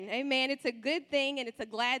Amen. It's a good thing and it's a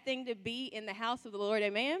glad thing to be in the house of the Lord.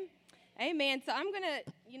 Amen. Amen. So I'm going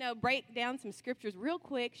to, break down some scriptures real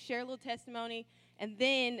quick, share a little testimony, and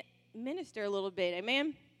then minister a little bit.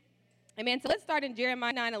 Amen. Amen. So let's start in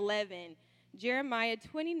Jeremiah 9:11. Jeremiah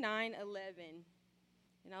 29:11.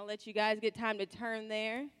 And I'll let you guys get time to turn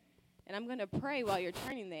there. And I'm going to pray while you're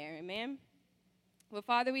turning there. Amen. Well,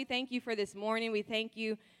 Father, we thank you for this morning. We thank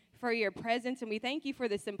you for your presence, and we thank you for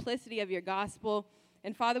the simplicity of your gospel.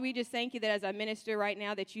 And Father, we just thank you that as I minister right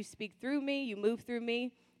now, that you speak through me, you move through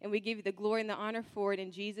me, and we give you the glory and the honor for it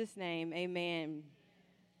in Jesus' name. Amen.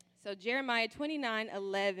 So Jeremiah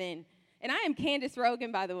 29:11. And I am Candace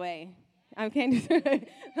Rogan, by the way. I'm Candace. I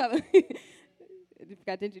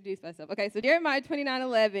forgot to introduce myself. Okay, so Jeremiah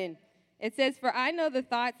 29:11. It says, "For I know the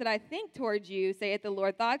thoughts that I think towards you, saith the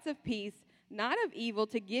Lord, thoughts of peace, not of evil,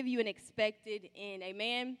 to give you an expected end."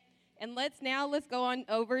 Amen. And let's go on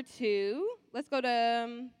over to, let's look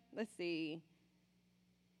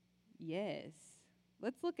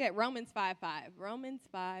at Romans 5:5. Romans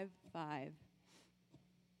 5:5.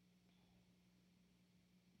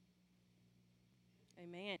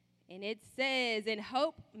 Amen. And it says, "And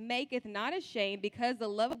hope maketh not ashamed, because the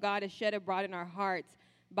love of God is shed abroad in our hearts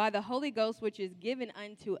by the Holy Ghost, which is given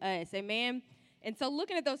unto us." Amen. And so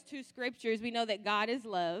looking at those two scriptures, we know that God is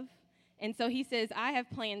love. And so he says, I have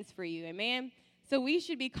plans for you. Amen. So we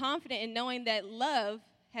should be confident in knowing that love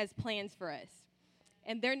has plans for us.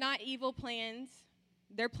 And they're not evil plans.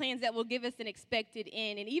 They're plans that will give us an expected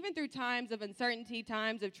end. And even through times of uncertainty,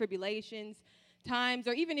 times of tribulations, times,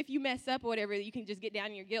 or even if you mess up or whatever, you can just get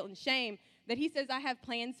down in your guilt and shame, that he says, I have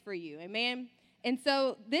plans for you. Amen. And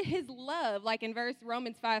so his love, like in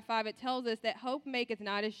Romans 5:5, it tells us that hope maketh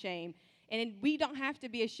not ashamed. And we don't have to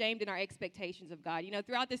be ashamed in our expectations of God.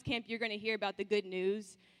 Throughout this camp, you're going to hear about the good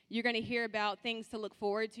news. You're going to hear about things to look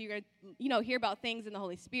forward to. You're going to, hear about things in the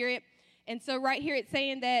Holy Spirit. And so right here, it's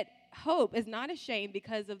saying that hope is not ashamed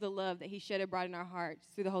because of the love that he shed abroad in our hearts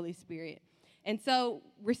through the Holy Spirit. And so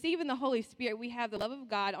receiving the Holy Spirit, we have the love of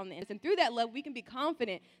God on the inside. And through that love, we can be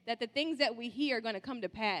confident that the things that we hear are going to come to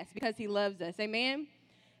pass because he loves us. Amen?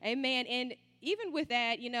 Amen. And even with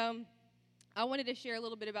that, I wanted to share a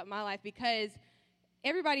little bit about my life because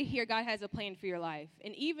everybody here, God has a plan for your life.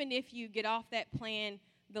 And even if you get off that plan,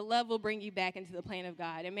 the love will bring you back into the plan of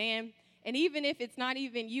God. Amen? And even if it's not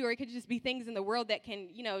even you, or it could just be things in the world that can,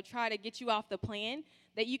 try to get you off the plan,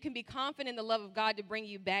 that you can be confident in the love of God to bring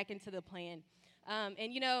you back into the plan.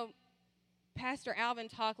 Pastor Alvin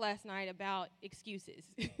talked last night about excuses.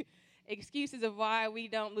 Excuses of why we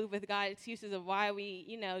don't move with God, excuses of why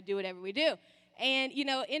we, do whatever we do. And,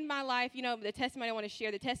 in my life, the testimony I want to share,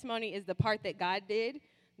 the testimony is the part that God did,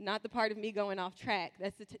 not the part of me going off track.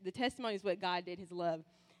 That's the testimony is what God did, his love.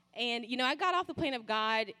 And, I got off the plan of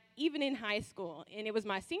God even in high school, and it was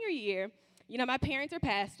my senior year. My parents are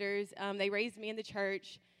pastors. They raised me in the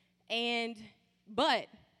church. But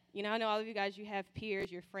I know all of you guys, you have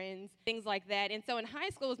peers, your friends, things like that. And so in high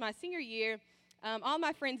school, it was my senior year. All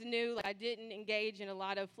my friends knew I didn't engage in a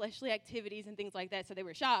lot of fleshly activities and things like that, so they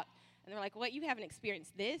were shocked. And they're like, what, you haven't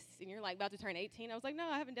experienced this? And you're like about to turn 18? I was like, no,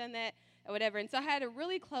 I haven't done that or whatever. And so I had a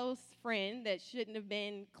really close friend that shouldn't have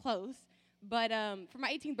been close. But for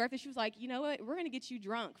my 18th birthday, she was like, you know what, we're going to get you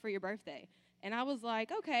drunk for your birthday. And I was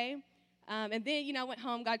like, okay. And then, I went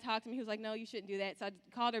home, God talked to me. He was like, no, you shouldn't do that. So I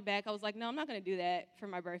called her back. I was like, no, I'm not going to do that for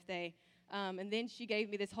my birthday. And then she gave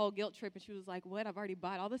me this whole guilt trip, and she was like, what? I've already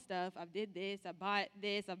bought all the stuff. I did this. I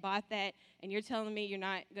bought that. And you're telling me you're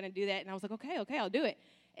not going to do that? And I was like, okay, I'll do it.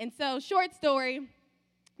 And so, short story,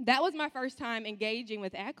 that was my first time engaging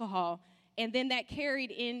with alcohol. And then that carried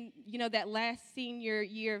in, that last senior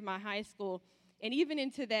year of my high school and even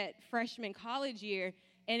into that freshman college year.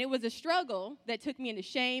 And it was a struggle that took me into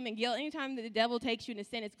shame and guilt. Anytime that the devil takes you into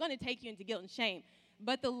sin, it's going to take you into guilt and shame.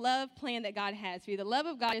 But the love plan that God has for you, the love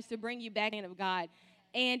of God is to bring you back in of God.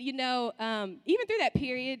 And, even through that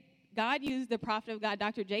period, God used the prophet of God,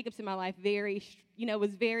 Dr. Jacobs, in my life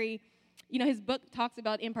was very, his book talks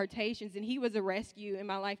about impartations, and he was a rescue in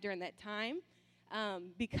my life during that time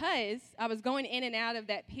because I was going in and out of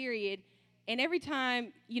that period. And every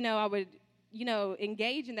time, I would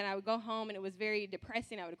engage in that, I would go home and it was very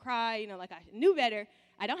depressing. I would cry, like I knew better.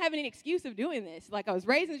 I don't have any excuse of doing this. Like I was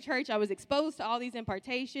raised in the church. I was exposed to all these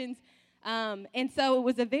impartations. And so it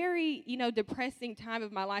was a very, depressing time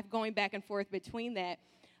of my life going back and forth between that.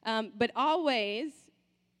 But always,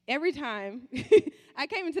 every time I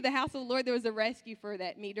came into the house of the Lord, there was a rescue for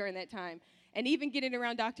me during that time. And even getting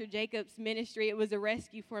around Dr. Jacobs' ministry, it was a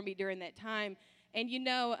rescue for me during that time. And,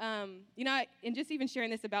 and just even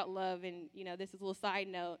sharing this about love, and, this is a little side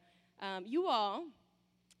note. You all,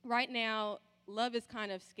 right now, love is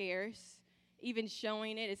kind of scarce. Even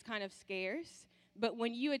showing it is kind of scarce. But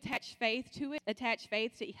when you attach faith to it, attach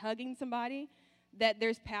faith to hugging somebody, that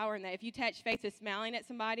there's power in that. If you attach faith to smiling at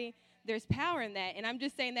somebody, there's power in that. And I'm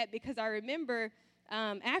just saying that because I remember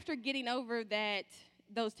after getting over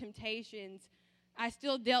those temptations, I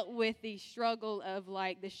still dealt with the struggle of,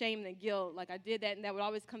 like, the shame and the guilt. Like, I did that, and that would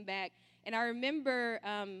always come back. And I remember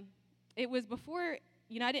it was before,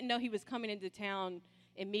 I didn't know he was coming into town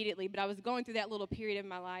immediately, but I was going through that little period of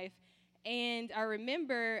my life. And I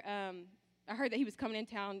remember I heard that he was coming in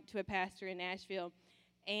town to a pastor in Nashville.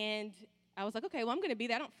 And I was like, okay, well, I'm going to be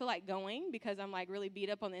there. I don't feel like going because I'm, like, really beat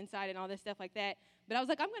up on the inside and all this stuff like that. But I was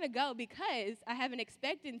like, I'm going to go because I have an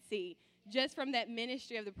expectancy just from that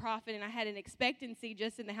ministry of the prophet, and I had an expectancy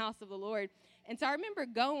just in the house of the Lord. And so I remember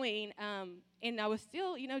going, and I was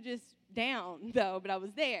still, just down, though, but I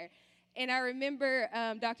was there. And I remember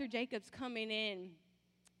Dr. Jacobs coming in.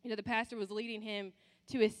 The pastor was leading him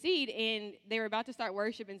to his seat, and they were about to start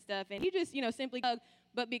worship and stuff, and he just, simply hugged.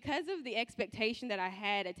 But because of the expectation that I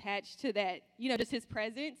had attached to that, just his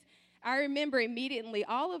presence, I remember immediately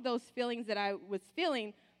all of those feelings that I was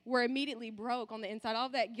feeling were immediately broke on the inside. All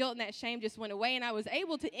of that guilt and that shame just went away, and I was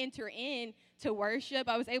able to enter in to worship.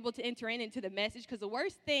 I was able to enter into the message, because the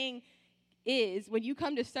worst thing is when you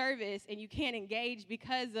come to service and you can't engage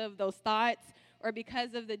because of those thoughts or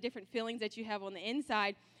because of the different feelings that you have on the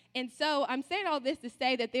inside. And so I'm saying all this to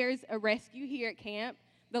say that there's a rescue here at camp.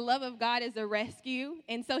 The love of God is a rescue.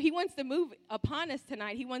 And so he wants to move upon us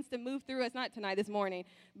tonight. He wants to move through us, not tonight, this morning,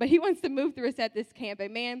 but he wants to move through us at this camp,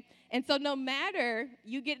 amen? And so no matter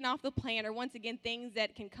you getting off the plan or, once again, things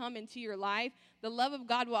that can come into your life, the love of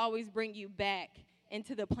God will always bring you back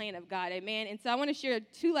into the plan of God, amen? And so I want to share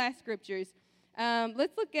two last scriptures.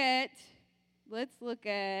 Let's look at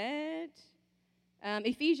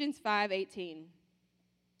Ephesians 5:18.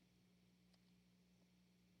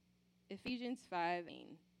 Ephesians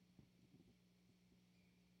 5:18.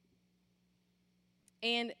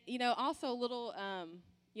 And, also a little,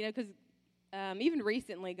 because even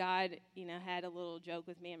recently God, had a little joke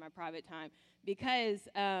with me in my private time. Because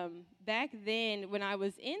back then when I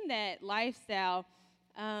was in that lifestyle,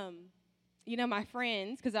 my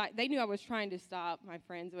friends, because they knew I was trying to stop, my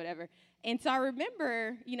friends, whatever. And so I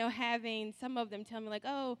remember, having some of them tell me, like,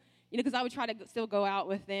 oh, because I would try to still go out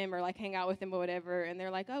with them or, like, hang out with them or whatever. And they're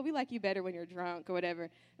like, oh, we like you better when you're drunk or whatever.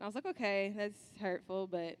 And I was like, okay, that's hurtful,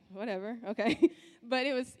 but whatever, okay. But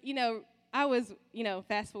it was, I was,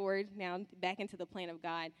 fast forward now back into the plan of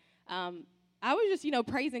God. I was just,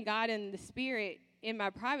 praising God in the Spirit in my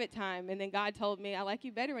private time. And then God told me, I like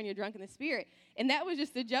you better when you're drunk in the Spirit. And that was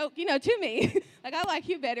just a joke, to me. Like, I like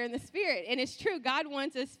you better in the Spirit. And it's true. God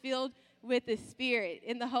wants us filled with the Spirit,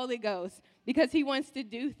 in the Holy Ghost, because he wants to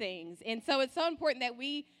do things. And so it's so important that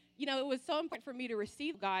we, it was so important for me to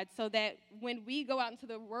receive God so that when we go out into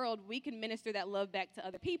the world, we can minister that love back to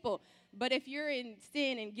other people. But if you're in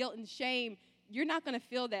sin and guilt and shame, you're not going to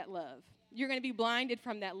feel that love. You're going to be blinded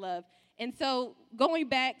from that love. And so going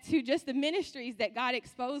back to just the ministries that God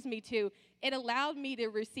exposed me to, it allowed me to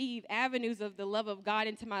receive avenues of the love of God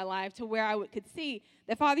into my life to where I could see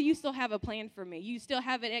that, Father, you still have a plan for me. You still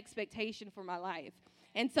have an expectation for my life.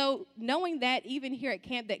 And so knowing that even here at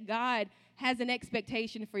camp, that God has an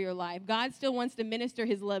expectation for your life. God still wants to minister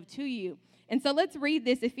his love to you. And so let's read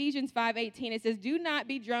this, Ephesians 5:18. It says, do not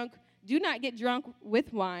get drunk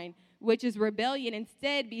with wine, which is rebellion.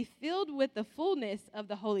 Instead, be filled with the fullness of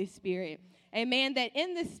the Holy Spirit. Amen. That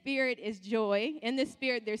in the Spirit is joy. In the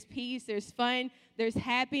Spirit, there's peace, there's fun, there's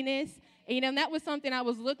happiness. And, that was something I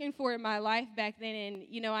was looking for in my life back then.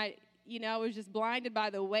 And, I was just blinded by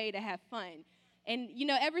the way to have fun. And,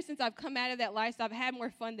 ever since I've come out of that lifestyle, I've had more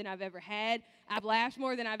fun than I've ever had. I've laughed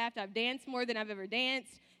more than I've laughed. I've danced more than I've ever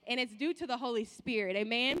danced. And it's due to the Holy Spirit.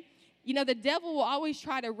 Amen. The devil will always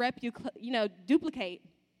try to duplicate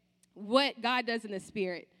what God does in the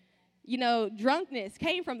Spirit. Drunkenness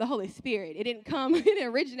came from the Holy Spirit. It didn't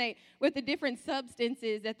originate with the different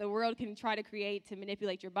substances that the world can try to create to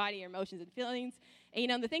manipulate your body, your emotions, and feelings.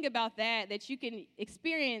 And the thing about that you can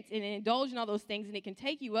experience and indulge in all those things, and it can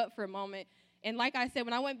take you up for a moment. And like I said,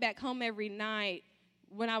 when I went back home every night,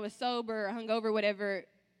 when I was sober or hungover, whatever,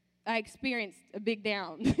 I experienced a big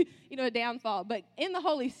down, a downfall. But in the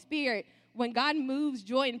Holy Spirit, when God moves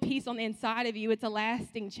joy and peace on the inside of you, it's a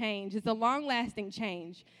lasting change. It's a long-lasting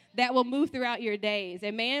change that will move throughout your days.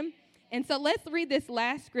 Amen? And so let's read this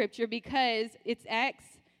last scripture because it's Acts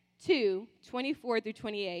 2:24 through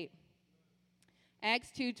 28.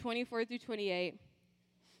 Acts 2:24 through 28.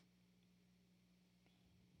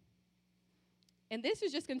 And this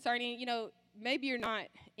is just concerning, maybe you're not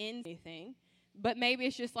in anything, but maybe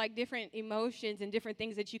it's just like different emotions and different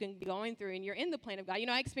things that you can be going through, and you're in the plan of God. You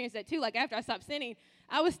know, I experienced that too. Like after I stopped sinning,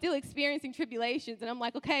 I was still experiencing tribulations, and I'm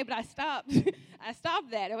like, okay, but I stopped. I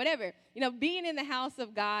stopped that or whatever. You know, being in the house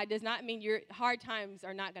of God does not mean your hard times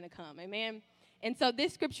are not going to come. Amen. And so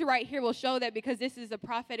this scripture right here will show that, because this is a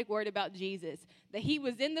prophetic word about Jesus, that he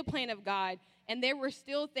was in the plan of God, and there were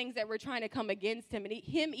still things that were trying to come against him, and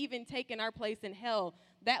him even taking our place in hell.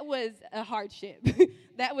 That was a hardship.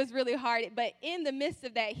 That was really hard. But in the midst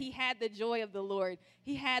of that, he had the joy of the Lord.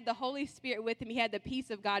 He had the Holy Spirit with him. He had the peace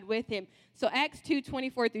of God with him. So Acts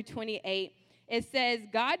 2:24-28, it says,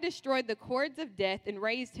 God destroyed the cords of death and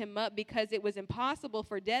raised him up, because it was impossible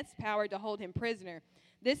for death's power to hold him prisoner.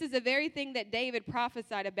 This is the very thing that David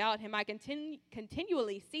prophesied about him. I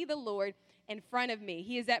continually see the Lord in front of me.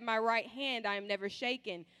 He is at my right hand. I am never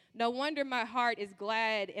shaken. No wonder my heart is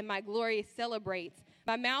glad and my glory celebrates.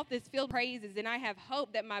 My mouth is filled with praises, and I have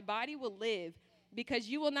hope that my body will live, because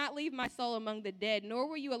you will not leave my soul among the dead, nor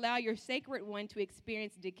will you allow your sacred one to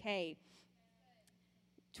experience decay.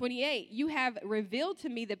 28, you have revealed to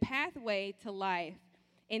me the pathway to life,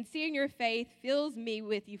 and seeing your faith fills me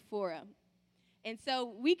with euphoria. And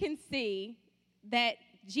so we can see that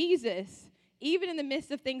Jesus, even in the midst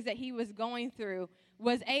of things that he was going through,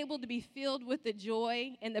 was able to be filled with the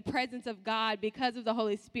joy and the presence of God because of the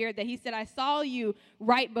Holy Spirit, that he said, I saw you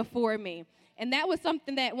right before me. And that was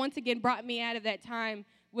something that, once again, brought me out of that time,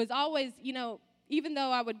 was always, you know, even though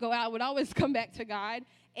I would go out, I would always come back to God.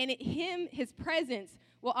 And his presence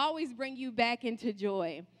will always bring you back into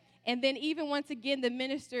joy. And then even once again, the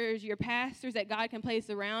ministers, your pastors that God can place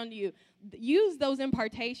around you, use those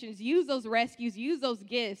impartations, use those rescues, use those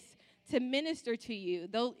gifts to minister to you.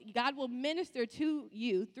 Though God will minister to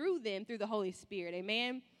you through them, through the Holy Spirit.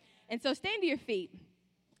 Amen? And so stand to your feet.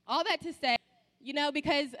 All that to say, you know,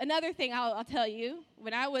 because another thing I'll tell you,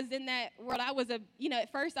 when I was in that world, I was at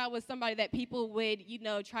first I was somebody that people would,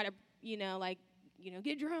 try to,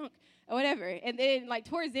 get drunk or whatever. And then,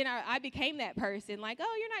 towards the end, I became that person. Like,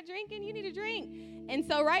 oh, you're not drinking, you need to drink. And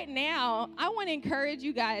so right now, I want to encourage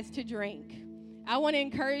you guys to drink. I want to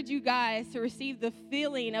encourage you guys to receive the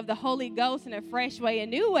feeling of the Holy Ghost in a fresh way, a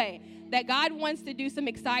new way, that God wants to do some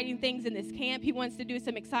exciting things in this camp. He wants to do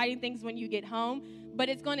some exciting things when you get home, but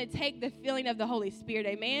it's going to take the feeling of the Holy Spirit.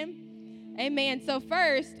 Amen? Amen. So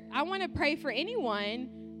first, I want to pray for anyone,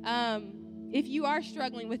 if you are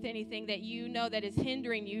struggling with anything that you know that is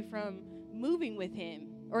hindering you from moving with him,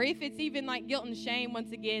 or if it's even like guilt and shame,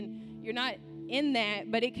 once again, you're not in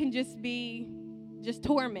that, but it can just be just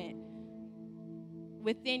torment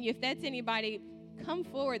within you. If that's anybody, come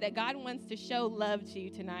forward, that God wants to show love to you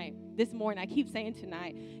tonight, this morning. I keep saying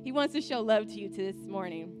tonight. He wants to show love to you this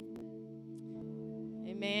morning.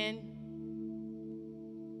 Amen.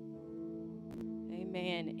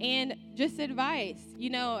 Amen. And just advice,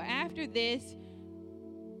 after this,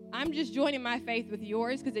 I'm just joining my faith with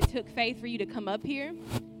yours, because it took faith for you to come up here.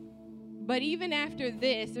 But even after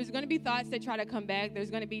this, there's going to be thoughts that try to come back. There's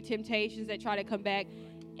going to be temptations that try to come back.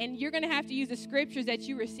 And you're going to have to use the scriptures that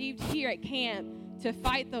you received here at camp to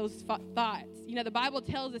fight those thoughts. The Bible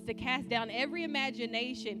tells us to cast down every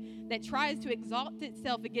imagination that tries to exalt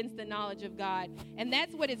itself against the knowledge of God. And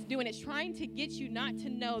that's what it's doing. It's trying to get you not to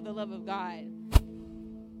know the love of God.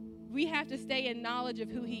 We have to stay in knowledge of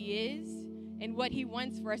who he is and what he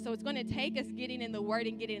wants for us. So it's going to take us getting in the word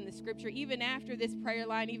and getting in the scripture. Even after this prayer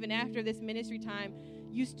line, even after this ministry time,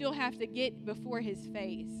 you still have to get before his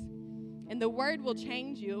face. And the word will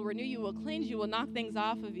change you, will renew you, will cleanse you, will knock things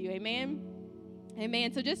off of you. Amen?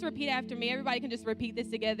 Amen. So just repeat after me. Everybody can just repeat this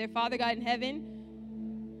together. Father God in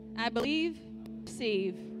heaven, I believe,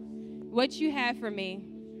 receive what you have for me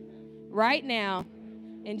right now.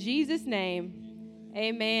 In Jesus' name,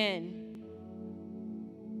 amen.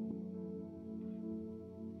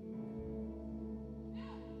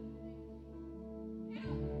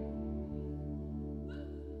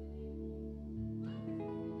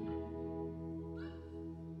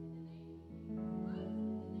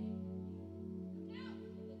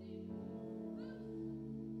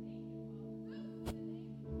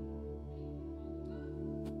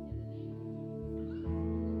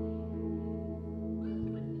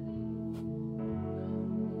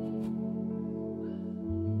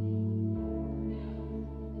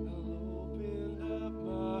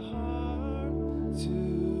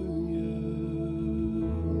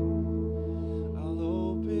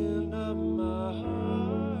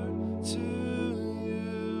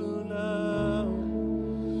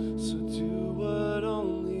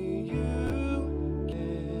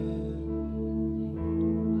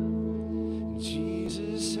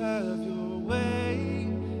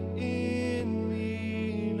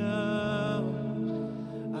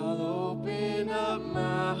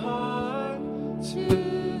 heart to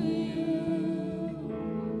you.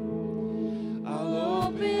 I'll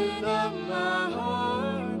open up my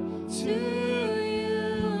heart to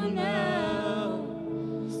you now.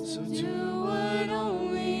 So do what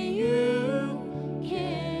only you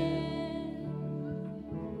can.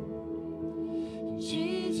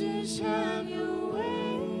 Jesus, have your way.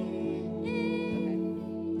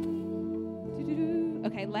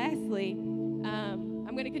 Okay, lastly,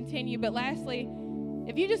 I'm going to continue, but lastly,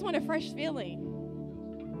 if you just want a fresh feeling,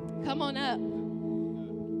 come on up.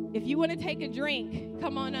 If you want to take a drink,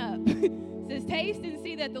 come on up. It says, taste and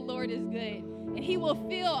see that the Lord is good, and he will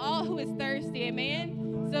fill all who is thirsty,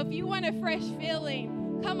 amen? So if you want a fresh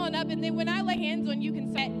feeling, come on up, and then when I lay hands on you,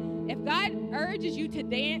 can say, if God urges you to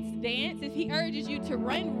dance, dance. If he urges you to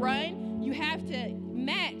run, run. You have to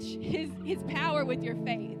match his power with your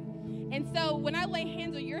faith. And so when I lay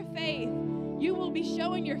hands on your faith, you will be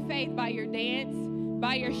showing your faith by your dance,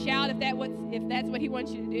 by your shout, if that's what he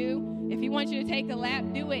wants you to do. If he wants you to take a lap,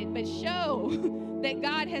 do it. But show that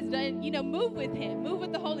God has done, move with him. Move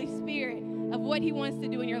with the Holy Spirit of what he wants to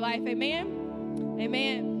do in your life. Amen?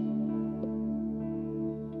 Amen.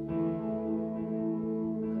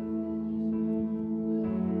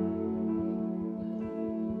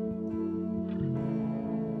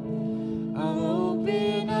 I'll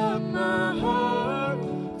open up my heart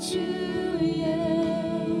to you.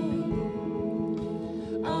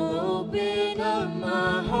 I'll open up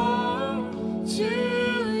my heart to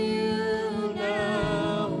you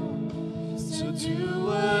now. So do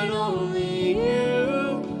what only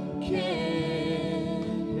you can.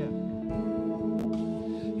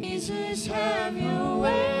 Jesus, have your